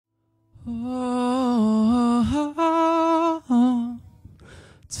Oh,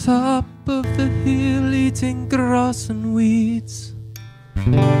 top of the hill eating grass and weeds.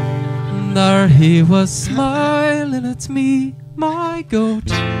 And there he was smiling at me, my goat.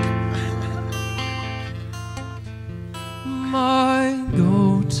 My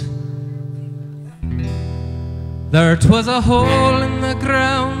goat. There 'twas a hole in the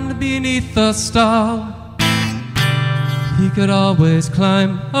ground beneath the stall. He could always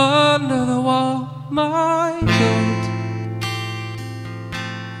climb under the wall, my goat.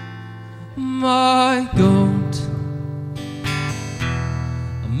 My goat.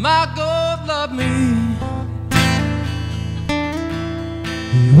 My goat loved me.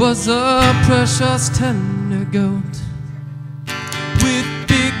 He was a precious tender goat, with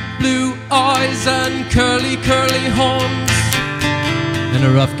big blue eyes and curly, curly horns, and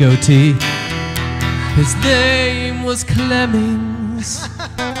a rough goatee. His name was Clemmings.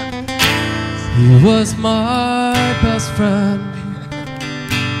 He was my best friend.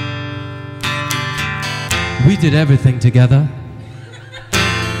 We did everything together.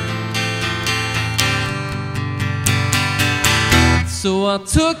 So I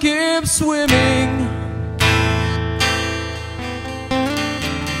took him swimming.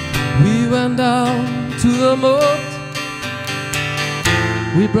 We went down to the moat.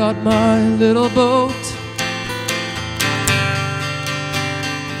 We brought my little boat.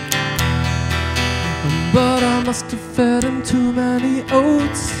 But I must have fed him too many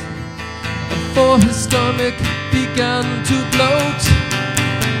oats, for his stomach began to bloat.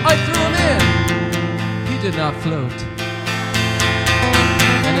 I threw him in. He did not float.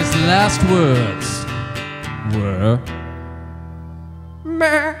 And his last words were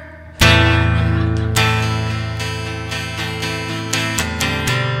meh.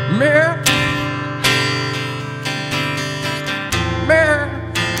 Meh. Meh.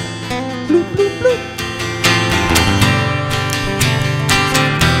 Bloop, bloop, bloop.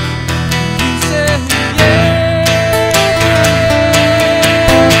 He said,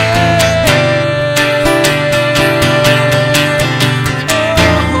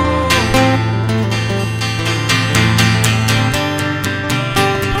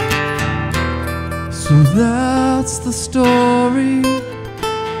 so that's the story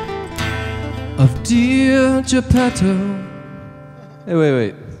of dear Geppetto. Hey,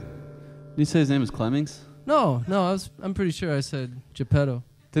 wait. Did you say his name was Clemmings? No, I'm pretty sure I said Geppetto.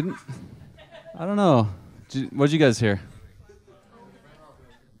 Didn't? I don't know. What'd you guys hear?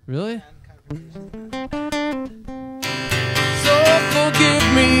 Really? So forgive